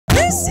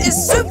This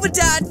is Super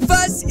Dad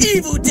vs.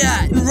 Evil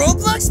Dad in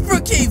Roblox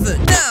Brookhaven.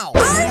 Now,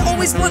 I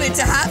always wanted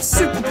to have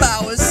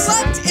superpowers,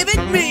 but if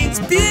it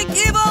means being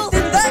evil,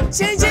 then that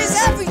changes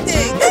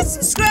everything. Hit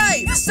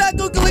subscribe. This is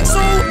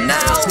Calixo.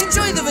 Now,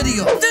 enjoy the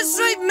video. That's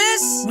right,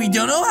 miss. We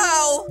don't know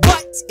how,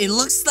 but it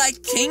looks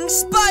like King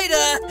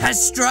Spider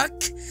has struck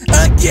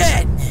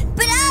again.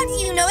 But how do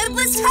you know it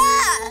was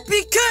her?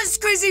 Because,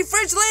 crazy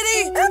French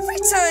lady, every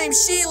time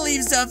she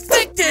leaves a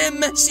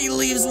victim, she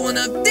leaves one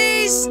of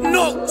these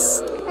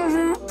notes.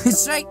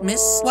 That's right,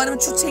 miss. Why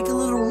don't you take a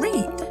little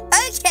read?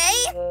 Okay,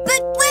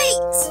 but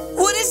wait.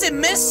 What is it,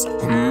 miss?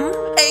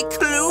 A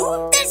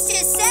clue? This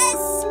just says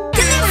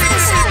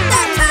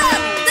CalixoShop.com,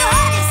 the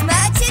hardest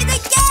match in the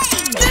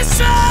game. That's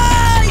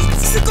right!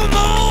 Sickle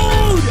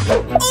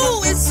mode!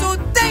 Oh, it's so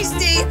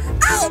tasty!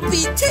 I'll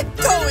be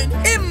tiptoeing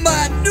in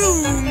my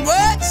new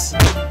watch.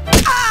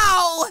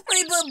 Ow!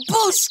 My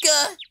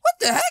babushka! What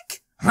the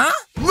heck? Huh?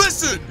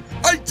 Listen!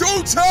 I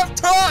don't have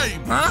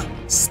time! Huh?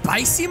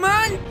 Spicy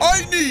man?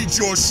 I need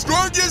your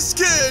strongest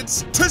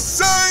kids to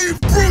save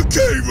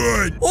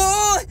Brookhaven!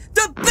 Oh,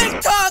 the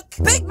big talk!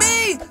 Pick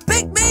me!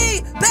 Pick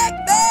me! Pick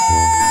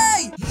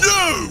me!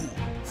 You!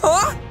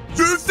 Huh?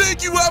 You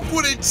think you have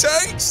what it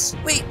takes?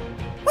 Wait,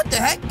 what the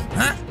heck?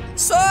 Huh?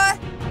 So,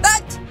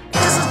 that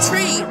is a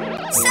tree.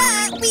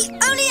 Sir, we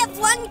only have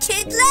one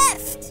kid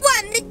left.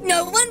 One that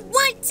no one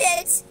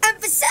wanted. And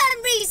for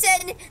some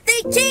reason,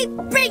 they keep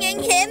bringing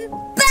him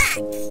back.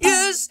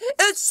 Yes,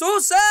 it's so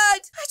sad.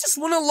 I just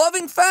want a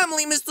loving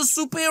family, Mr.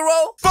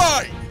 Superhero.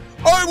 Fine!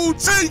 I will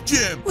take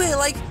him! Wait,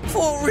 like,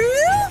 for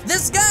real?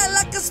 This guy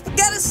like a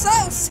spaghetti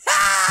sauce.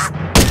 Ha!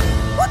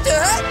 What the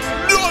heck?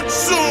 Not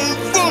so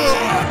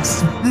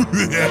fast!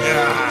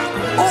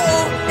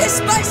 Uh-oh, it's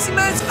Spicy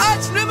Man's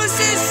arch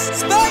nemesis,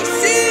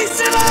 Spicy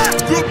Zilla!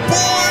 The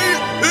boy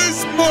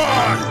is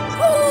mine!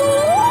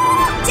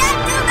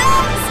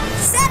 Gentlemen,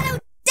 settle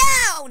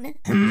down.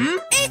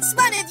 Each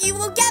one of you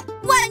will get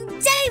 1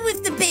 day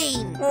with the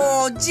bean.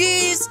 Oh,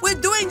 jeez, we're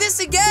doing this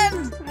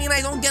again. I mean,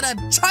 I don't get a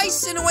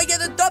choice in who I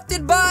get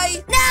adopted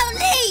by. Now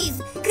leave,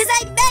 because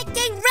I'm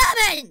making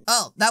ramen.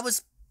 Oh, that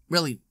was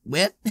really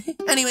weird.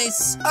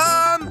 Anyways,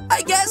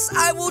 I guess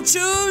I will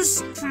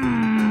choose.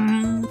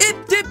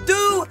 Ip dip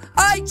do,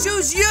 I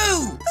choose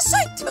you. That's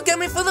right, you get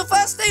me for the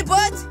first day,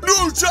 bud.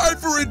 No time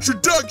for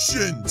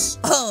introductions!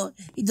 Oh,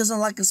 he doesn't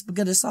like a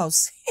spaghetti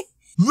sauce.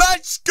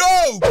 Let's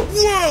go!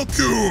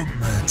 Welcome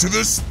to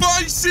the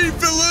Spicy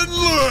Villain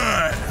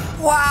Lair!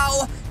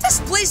 Wow, this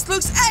place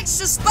looks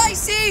extra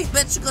spicy.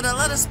 Bet you got a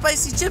lot of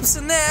spicy chips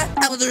in there.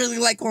 I would really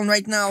like one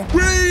right now.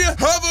 We have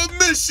a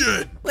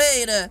mission!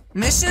 Wait, a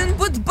mission?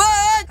 But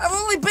bud, I've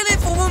only been here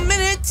for 1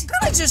 minute.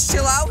 Can I just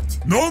chill out?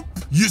 Nope.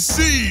 You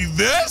see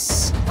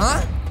this?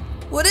 Huh?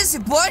 What is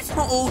it, bud?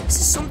 Uh-oh, is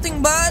this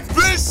something bad?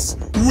 This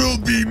will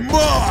be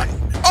mine!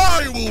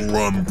 I will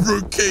run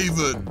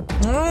Brookhaven!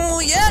 Oh,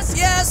 yes,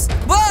 yes,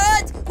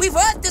 but we've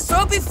had this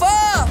all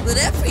before. But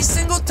every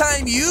single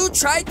time you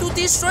try to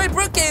destroy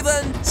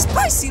Brookhaven,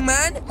 Spicy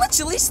Man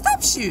literally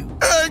stops you.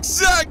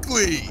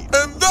 Exactly!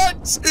 And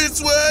that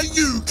is where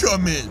you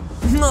come in.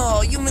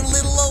 No, you mean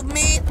little old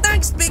me?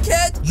 Thanks, big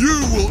head.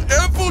 You will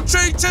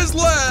infiltrate his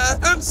lair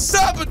and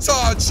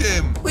sabotage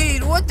him!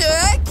 Wait, what the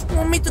heck? You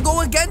want me to go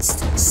against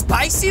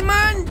Spicy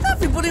Man?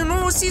 Everybody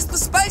knows he's the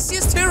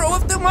spiciest hero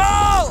of them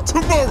all.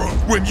 Tomorrow,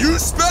 when you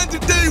spend a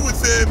day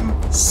with him,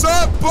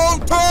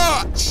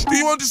 sabotage! Do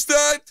you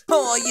understand?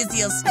 Oh, yes,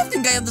 yes, I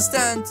think I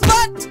understand.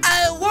 But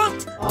I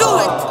won't do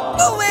it.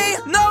 No way,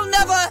 no,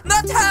 never,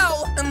 not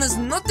how. And there's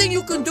nothing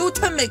you can do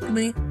to make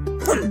me.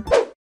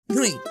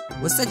 Wait,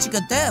 what's that you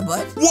got there,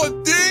 bud?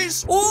 What,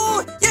 these?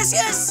 Oh, yes,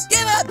 yes!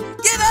 Give up!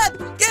 Give up!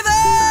 Give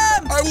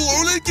up! I will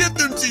only give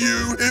them to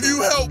you if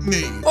you help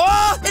me.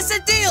 Oh, it's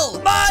a deal!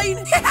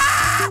 Mine!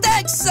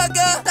 Thanks,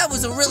 sucker! That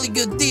was a really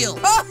good deal.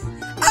 Oh,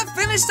 I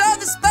finished all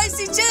the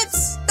spicy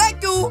chips!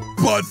 Thank you!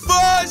 But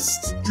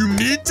first, you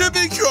need to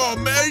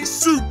become a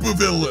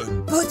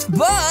supervillain. But,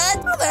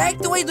 how the heck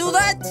do I do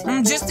that?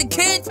 I'm just a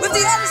kid with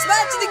the hardest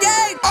match in the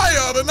game! I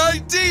have an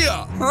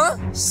idea! Huh?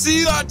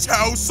 See that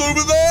house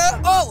over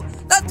there? Oh,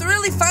 that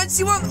really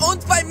fancy one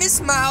owned by Miss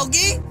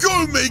Maugi?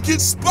 Go make it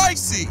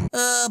spicy!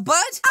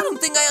 But I don't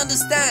think I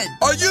understand.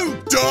 Are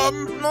you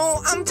dumb?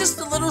 No, I'm just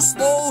a little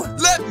slow.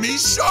 Let me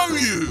show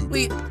you!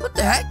 Wait, what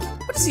the heck?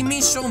 What does he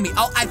mean show me?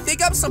 Oh, I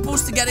think I'm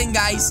supposed to get in,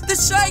 guys.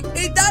 That's right.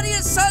 Hey, daddy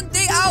and son,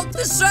 day out.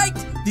 That's right.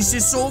 This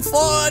is so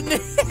fun.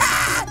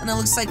 And it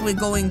looks like we're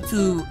going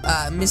to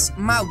Miss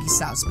Maugi's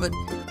house, but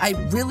I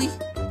really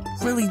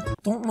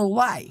don't know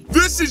why.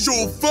 This is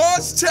your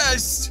first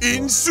test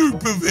in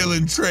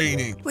supervillain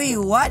training. Wait,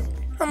 what?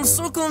 I'm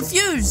so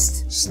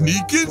confused.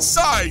 Sneak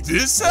inside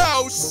this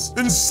house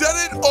and set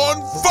it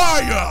on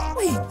fire.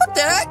 Wait, what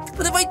the heck?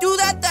 But if I do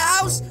that, the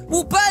house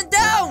will burn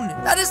down.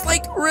 That is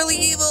like really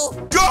evil.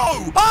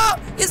 Go! Oh,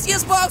 yes,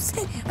 yes, boss.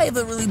 I have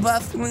a really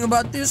bad feeling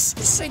about this.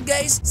 So,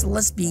 guys, so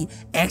let's be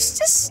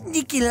extra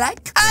sneaky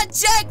like. And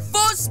check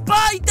for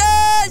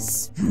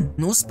spiders.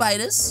 No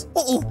spiders.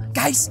 Uh-oh,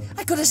 Guys,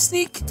 I gotta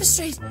sneak. This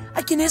right,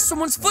 I can hear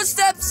someone's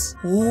footsteps.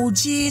 Oh,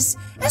 jeez.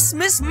 It's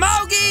Miss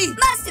Maugie.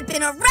 Must have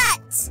been a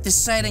rat.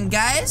 This right, and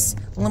guys,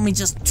 let me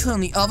just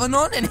turn the oven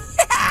on and it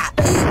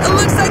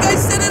looks like I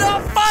set it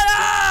on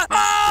fire.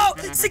 Oh,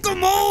 sicko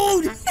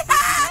mode.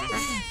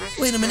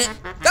 Wait a minute.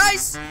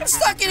 Guys, I'm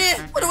stuck in here.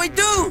 What do I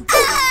do?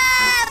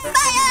 Ah,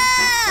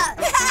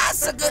 fire!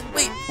 So good.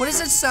 Wait, what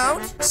does it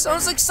sound? It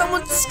sounds like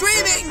someone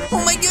screaming.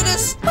 Oh my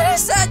goodness. What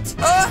is that?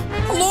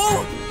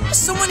 Hello? Is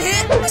someone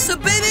here? It's a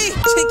baby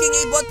drinking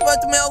a bottle of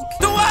milk.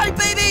 Don't worry,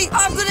 baby.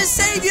 I'm gonna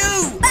save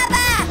you.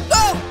 Baba!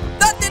 Oh,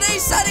 not today,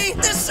 Sonny.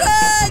 This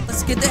right.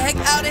 Let's get the heck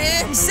out of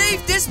here and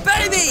save this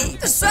baby.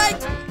 This right.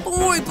 Don't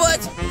worry, bud.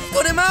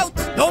 Got him out.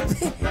 Nope.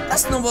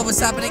 That's not what was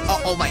happening.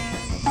 Oh my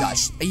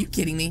gosh. Are you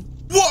kidding me?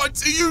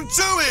 What are you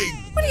doing?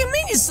 What do you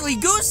mean, you silly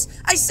goose?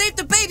 I saved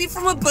the baby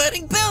from a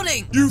burning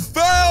building. You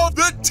failed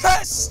the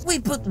test.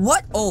 Wait, but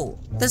what? Oh,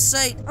 that's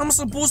right. I'm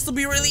supposed to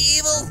be really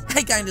evil.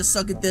 I kinda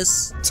suck at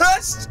this.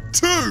 Test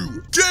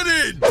 2. Get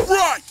in.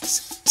 Right.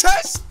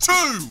 Test 2.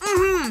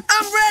 I'm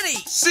ready.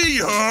 See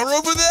her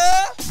over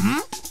there?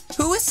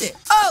 Who is it?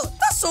 Oh,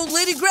 that's old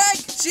lady Greg.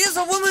 She is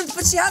a woman,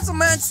 but she has a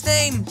man's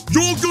name.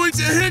 You're going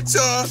to hit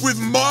her with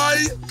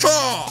my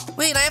car.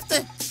 Wait, I have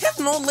to hit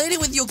an old lady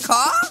with your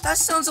car? That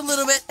sounds a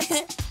little bit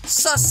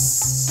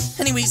sus.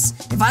 Anyways,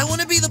 if I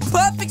want to be the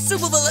perfect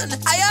supervillain,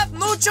 I have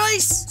no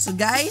choice. So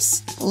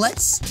guys,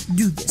 let's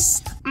do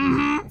this.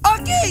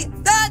 Okay,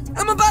 Dad,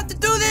 I'm about to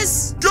do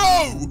this.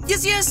 Go.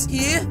 Yes.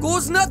 Here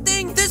goes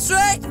nothing. This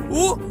right.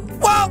 Oh,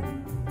 wow.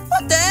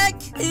 What the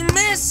heck? He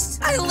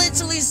missed. I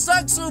literally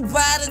suck so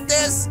bad at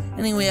this.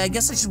 Anyway, I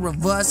guess I should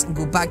reverse and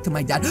go back to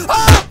my dad.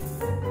 Oh!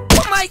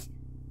 Oh my...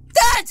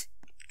 Dad!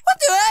 What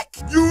the heck?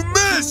 You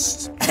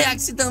missed. I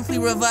accidentally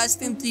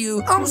reversed into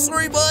you. I'm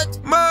sorry, bud.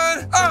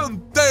 Man,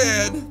 I'm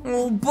dead.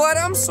 Oh, bud,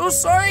 I'm so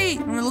sorry.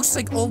 And it looks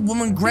like old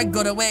woman Greg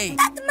got away.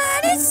 That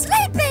man is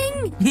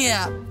sleeping.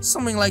 Yeah,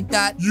 something like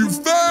that. You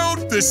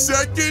failed the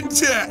second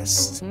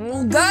test.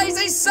 Oh, guys,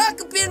 I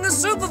suck at being a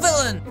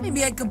supervillain.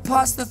 Maybe I could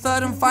pass the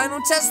third and final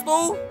test,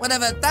 though.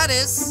 Whatever that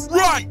is.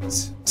 Right.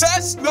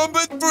 Test number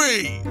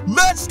 3.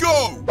 Let's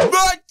go.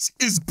 That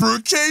is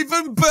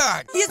Brookhaven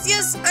back.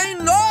 Yes, I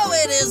know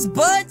it is,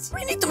 but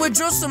we need to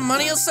withdraw some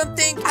money or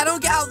something. I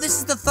don't get how this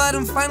is the third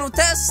and final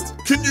test.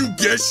 Can you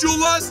guess your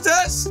last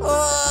test?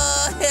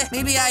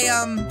 Maybe I,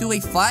 do a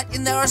fart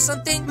in there or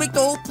something? Make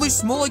the whole place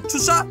smell like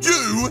Trisha?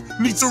 You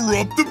need to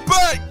rob the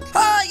bank.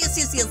 Ah, yes.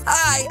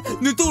 I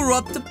need to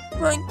rob the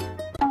bank.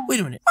 Wait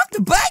a minute. Rob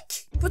the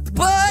bank? But,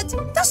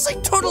 that's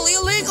like totally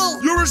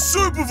illegal. You're a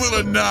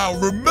supervillain now,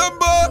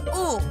 remember?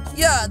 Oh,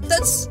 yeah,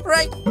 that's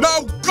right.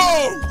 Now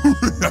go!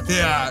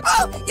 Yeah.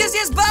 Oh,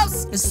 yes,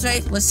 boss. That's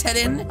right. Let's head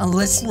in and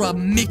let's rob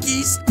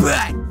Mickey's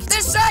bank.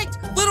 That's right,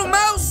 little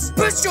mouse.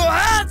 Put your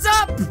hands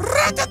up.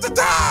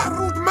 Ra-ta-ta-ta,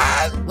 rude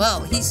man.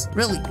 Well, he's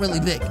really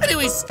big.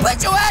 Anyways,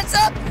 put your hands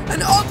up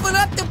and open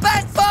up the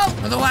bank vault.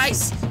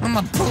 Otherwise, I'm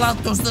gonna pull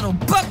out those little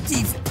buck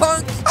teeth,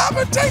 punk. I'm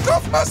gonna take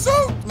off my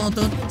suit. No,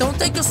 don't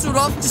take your suit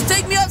off. Just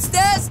take me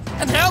upstairs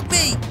and help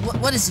me.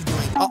 What is he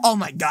doing? Oh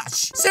my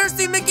gosh.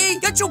 Seriously, Mickey,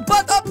 get your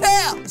butt up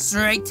here. That's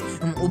right.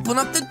 And open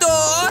up the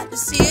door.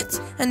 See it?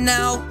 And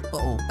now,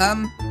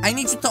 I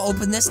need you to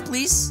open this,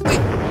 please. Wait,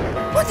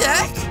 what the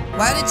heck?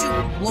 Why did you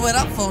blow it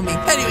up for me?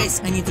 Anyways,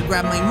 I need to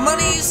grab my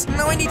monies.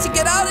 Now I need to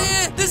get out of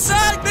here. This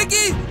side,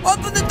 Mickey,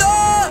 open the door.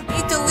 I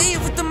need to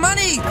leave with the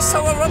money. That's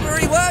how a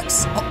robbery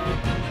works.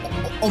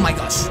 Oh my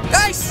gosh.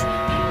 Guys,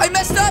 I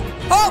messed up.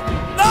 Oh,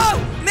 no.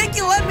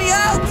 Mickey, let me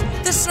out.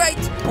 That's right.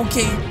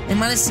 Okay, I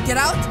managed to get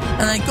out,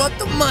 and I got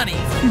the money.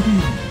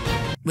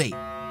 Wait,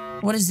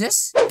 what is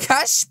this?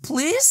 Cash,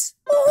 please?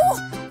 Oh,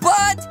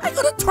 bud, I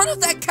got a ton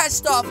of that cash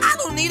stuff. I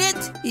don't need it.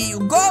 Here you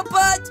go,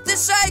 bud.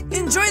 This right.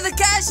 Enjoy the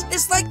cash.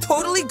 It's like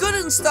totally good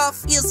and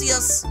stuff.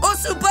 Yes.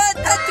 Also, bud,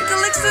 at the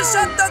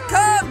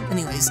calixoshop.com.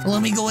 Anyways,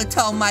 let me go and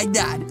tell my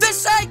dad.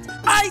 This right.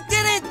 I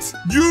did it.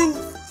 You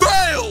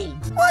failed.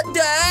 What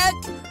the heck?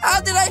 How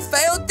did I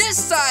fail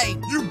this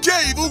time? You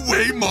gave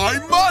away my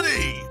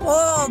money.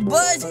 Oh,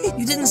 bud,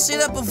 you didn't say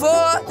that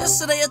before. Just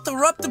said I had to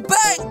rob the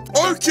bank.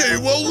 Okay,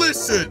 well,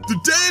 listen. The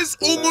day is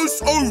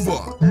almost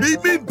over.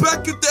 Meet me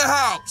back at the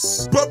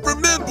house. But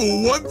remember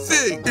one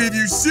thing. If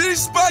you see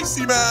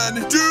Spicy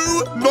Man,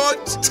 do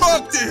not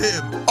talk to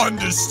him.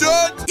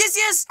 Understood?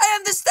 Yes, I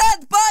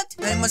understand, but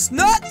I must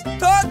not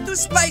talk to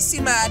Spicy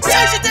Man.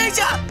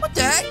 Danger! What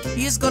the heck?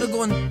 He has got to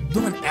go and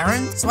do an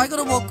errand, so I got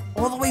to walk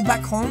all the way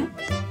back home?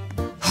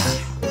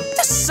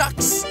 This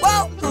sucks.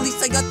 Well, at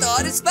least I got the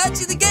hardest match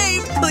in the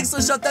game.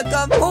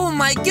 Calixoshop.com. Oh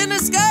my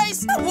goodness,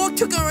 guys. That walk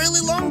took a really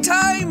long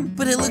time.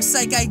 But it looks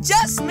like I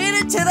just made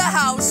it to the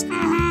house.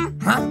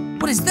 Huh?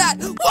 What is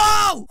that?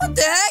 Whoa! What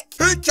the heck?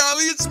 Hey,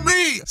 Callie, it's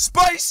me,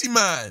 Spicy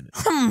Man.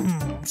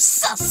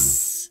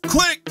 Sus.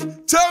 Quick,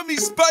 tell me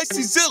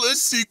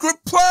Spicyzilla's secret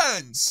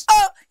plans.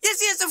 Oh,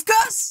 yes, of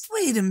course.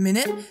 Wait a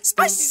minute.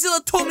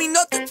 Spicyzilla told me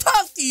not to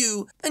talk to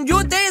you. And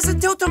your day is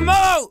until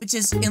tomorrow, which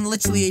is in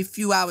literally a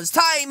few hours'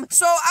 time.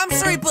 So I'm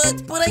sorry,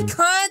 but I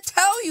can't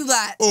tell you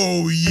that.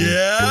 Oh,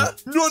 yeah?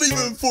 Not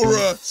even for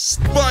a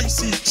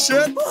spicy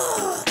chip?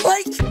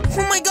 Like,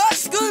 oh my gosh,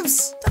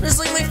 Scoops. That is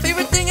like my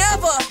favorite thing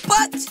ever.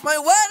 But my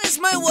word is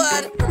my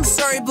word. I'm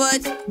sorry,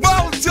 bud.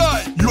 Well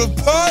done. You have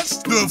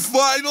passed the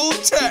final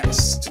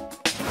test.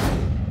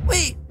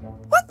 Wait,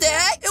 what the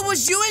heck? It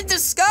was you in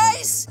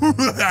disguise?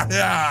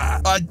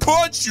 I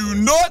caught you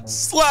not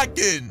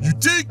slacking. You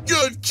did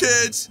good,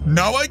 kid.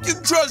 Now I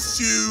can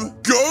trust you.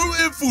 Go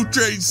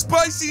infiltrate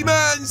Spicy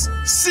Man's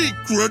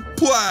secret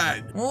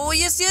plan. Oh,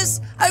 yes,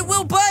 I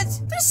will, bud.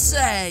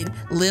 Besides,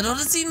 little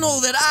does he know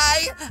that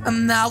I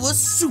am now a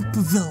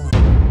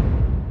supervillain.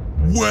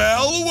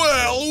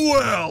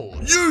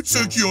 Well, you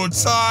took your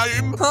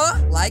time.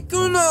 Huh? Like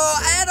you know,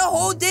 I had a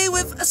whole day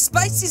with a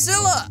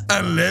Spicyzilla.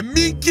 And let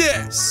me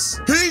guess,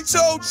 he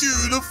told you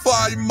to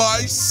find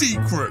my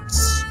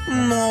secrets.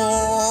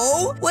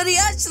 No, what he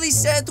actually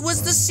said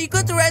was the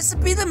secret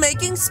recipe to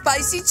making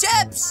spicy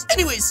chips.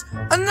 Anyways,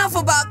 enough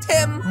about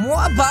him,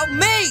 more about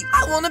me.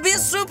 I want to be a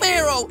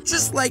superhero,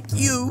 just like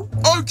you.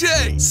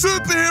 Okay,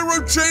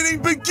 superhero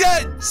training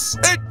begins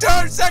in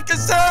 2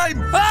 seconds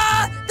time.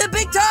 Ah, the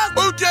big talk.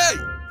 Okay,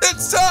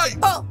 it's time.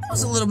 Oh, that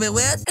was a little bit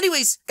weird.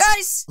 Anyways,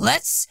 guys,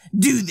 let's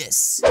do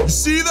this. You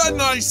see that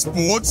nice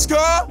sports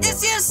car?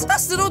 Yes,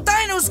 that's little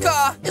Dino's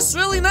car. It's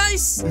really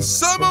nice. If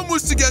someone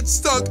was to get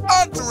stuck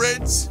under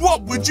it,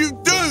 what would you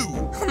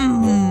do?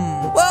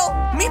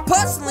 Well, me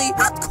personally,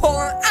 I'd call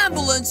an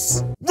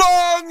ambulance.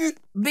 Wrong!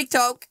 Big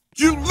talk.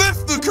 You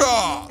lift the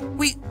car.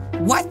 Wait,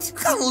 what? You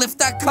can't lift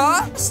that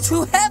car. It's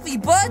too heavy,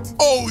 bud.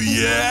 Oh,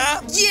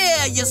 yeah?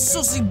 Yeah, you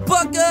sussy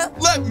bugger.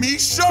 Let me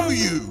show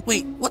you.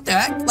 Wait, what the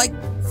heck? Like,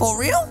 for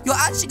real? You're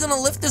actually gonna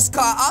lift this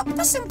car up?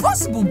 That's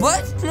impossible,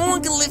 bud. No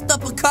one can lift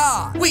up a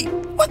car. Wait,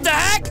 what the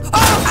heck? Oh,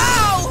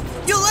 ow!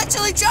 You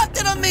literally dropped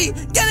it on me.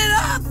 Get it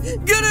off!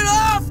 Get it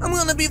off! I'm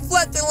gonna be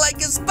floating like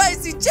a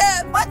spicy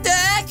chip. What the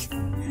heck? Oh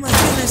my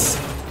goodness.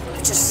 You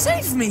just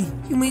saved me.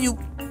 You mean you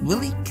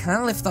really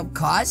can't lift up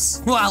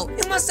cars? Well,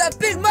 you must have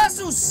big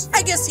muscles.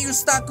 I guess you're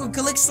stuck with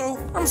Calixo.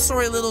 I'm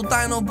sorry, little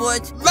dino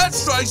bud.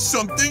 Let's try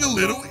something a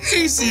little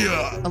easier.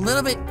 A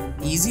little bit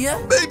easier?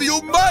 Maybe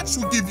your match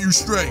will give you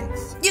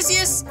strength.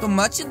 Yes. The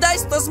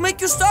merchandise does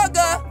make you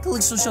stronger.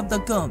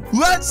 CalixoShop.com.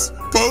 Let's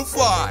go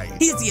fly.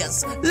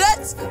 Yes.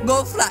 Let's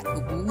go fly.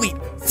 Wait,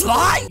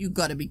 fly? You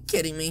gotta be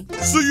kidding me.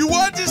 So you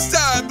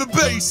understand the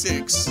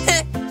basics.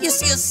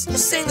 Yes. You're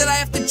saying that I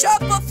have to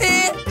jump off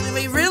here? And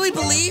they really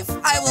believe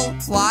I will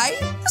fly?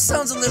 That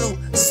sounds a little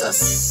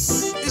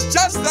sus. It's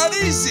just that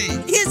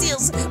easy.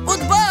 Yes. But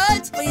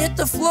if I hit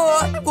the floor,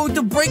 I'm going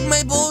to break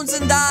my bones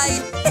and die.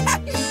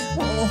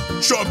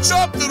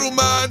 Chop, little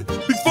man,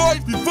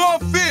 before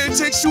fear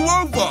takes you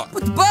over.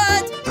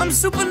 But, I'm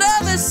super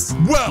nervous.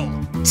 Well,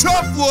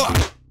 tough luck.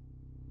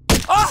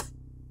 Oh,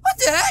 what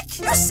the heck?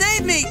 You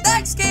saved me.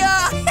 Thanks,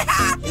 KR.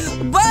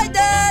 Bye,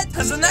 Dad.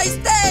 Have a nice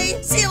day.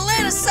 See you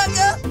later,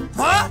 sucker.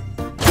 Huh?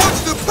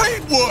 What's the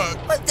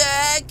paintwork? What the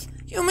heck?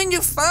 You mean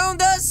you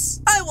found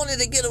us? I wanted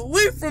to get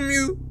away from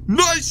you.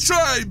 Nice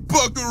try,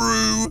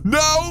 buckaroo.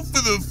 Now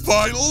for the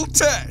final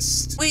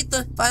test. Wait,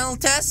 the final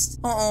test?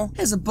 Uh-oh.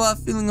 There's a bad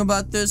feeling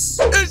about this.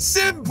 It's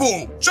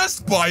simple.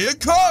 Just buy a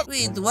Coke.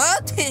 Wait,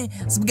 what?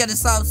 Spaghetti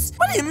sauce.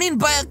 What do you mean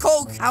buy a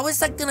Coke? How is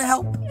that gonna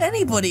help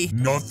anybody?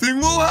 Nothing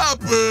will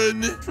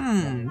happen.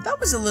 That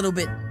was a little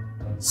bit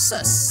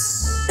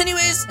sus.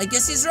 Anyways, I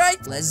guess he's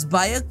right. Let's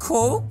buy a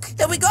Coke.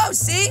 There we go,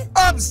 see?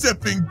 I'm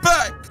stepping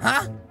back.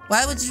 Huh?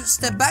 Why would you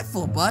step back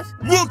for, bud?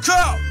 Look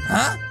out!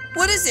 Huh?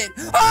 What is it?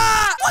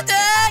 Ah! What the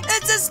heck?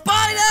 It's a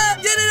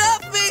spider! Get it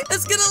off me!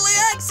 It's gonna lay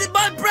eggs in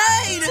my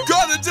brain!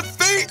 Gotta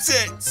defeat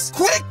it!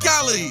 Quick,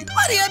 Callie!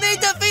 What do you mean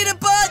defeat it,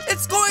 bud?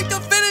 It's going to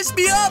finish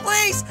me off!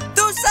 Please!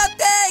 Do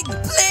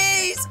something!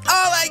 Please!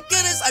 Oh my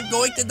goodness! I'm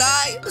going to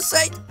die! The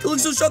site!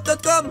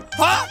 CalixoShop.com.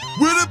 Huh?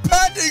 We're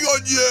depending on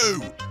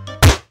you!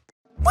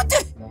 What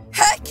the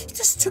heck? He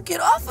just took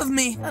it off of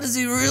me. That is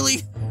a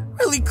really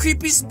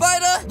creepy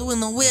spider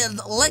doing the weird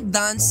leg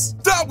dance.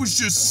 That was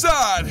just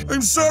sad.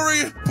 I'm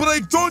sorry, but I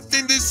don't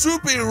think this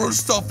superhero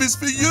stuff is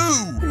for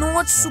you. You know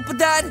what, Super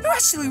Dad? You're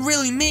actually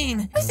really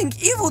mean. I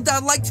think Evil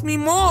Dad liked me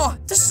more.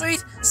 This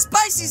sweet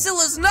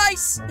Spicyzilla's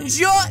nice, and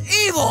you're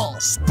evil.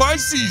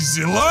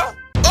 Spicyzilla?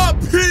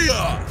 Up here!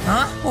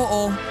 Huh?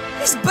 Uh-oh.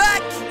 He's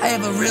back. I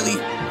have a really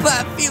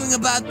bad feeling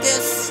about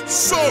this.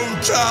 So,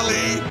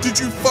 Callie, did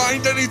you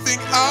find anything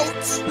out?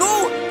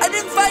 No, I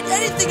didn't find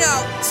anything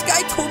out. This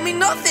guy told me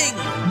nothing.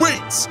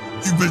 Wait,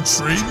 you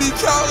betrayed me,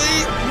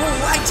 Callie? No,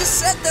 I just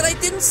said that I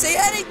didn't say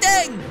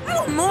anything. I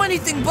don't know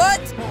anything, bud.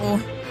 Uh-oh.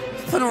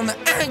 Put on the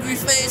angry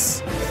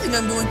face. I think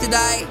I'm going to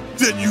die.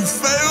 Then you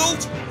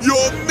failed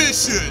your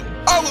mission.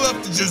 I will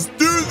have to just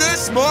do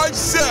this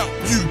myself.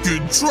 You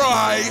could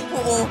try.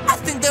 Uh-oh, I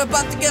think they're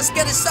about to get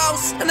his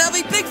house and have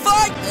a big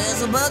fight.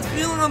 There's a bad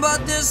feeling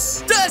about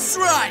this. That's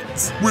right.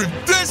 With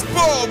this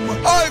bomb,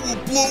 I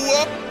will blow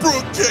up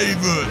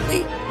Brookhaven.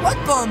 Wait, what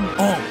bomb?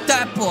 Oh,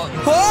 that bomb.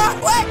 Oh,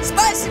 wait,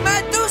 Spicy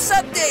Man, do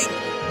something.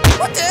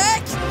 What the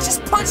heck?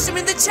 Just punched him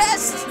in the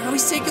chest. Now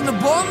he's taking the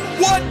bomb.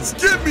 What?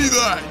 Give me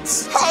that.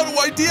 How do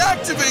I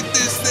deactivate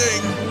this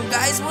thing? Oh,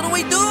 guys, what do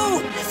we do?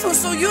 I feel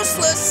so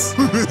useless.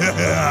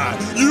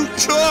 You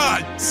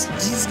can't.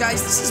 Jeez,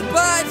 guys, this is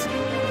bad.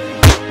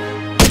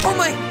 Oh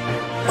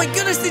my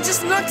goodness, they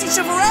just knocked each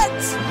other out.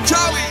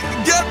 Callie,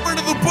 get rid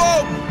of the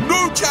bomb.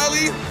 No,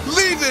 Callie,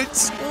 leave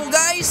it. Oh,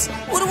 guys,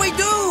 what do we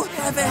do?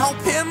 Either help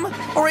him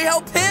or I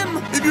help him.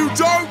 If you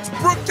don't,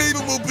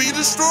 Brookhaven will be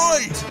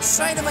destroyed. That's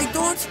right, if I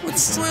don't, we'll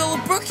destroy all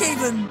of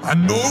Brookhaven.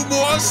 And no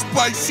more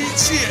spicy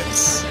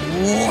chips.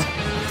 Oh,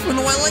 even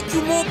though I like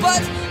you more,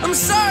 bud, I'm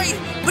sorry,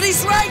 but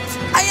he's right.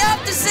 I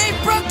have to save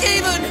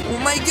Brookhaven. Oh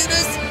my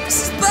goodness,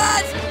 this is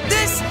bad.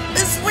 This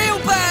is real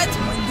bad. Oh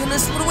my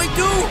goodness, what do I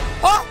do?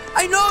 Oh,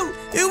 I know.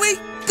 Here we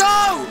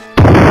go.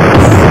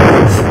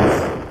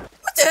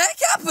 What the heck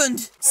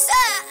happened?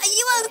 Sir, are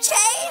you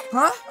okay?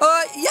 Huh?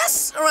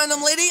 Yes,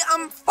 random lady,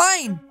 I'm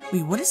fine.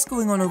 Wait, what is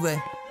going on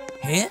over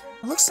here?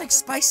 It looks like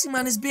Spicy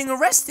Man is being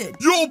arrested.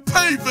 You'll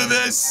pay for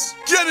this.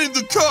 Get in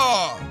the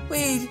car.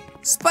 Wait,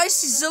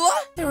 Spicy Zilla?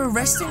 They're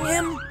arresting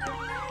him?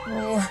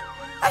 Oh,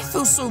 I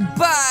feel so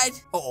bad.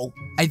 Uh-oh,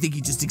 I think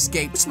he just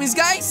escaped. Which means,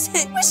 guys,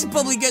 we should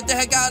probably get the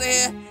heck out of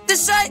here.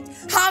 That's right.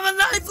 Have a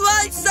nice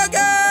life,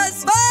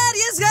 suckers. But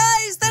yes,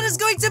 guys, that is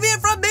going to be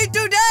it from me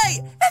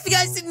today. If you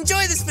guys did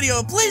enjoy this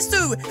video, please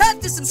do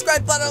hit the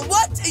subscribe button.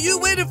 What are you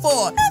waiting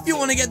for? If you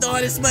want to get the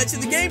hardest merch in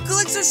the game,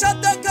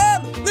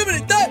 CalixoShop.com.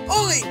 Limited time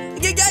only.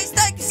 Again, guys,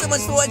 thank you so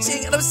much for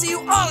watching, and I'll see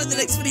you all in the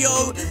next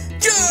video.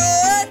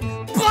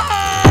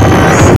 Goodbye.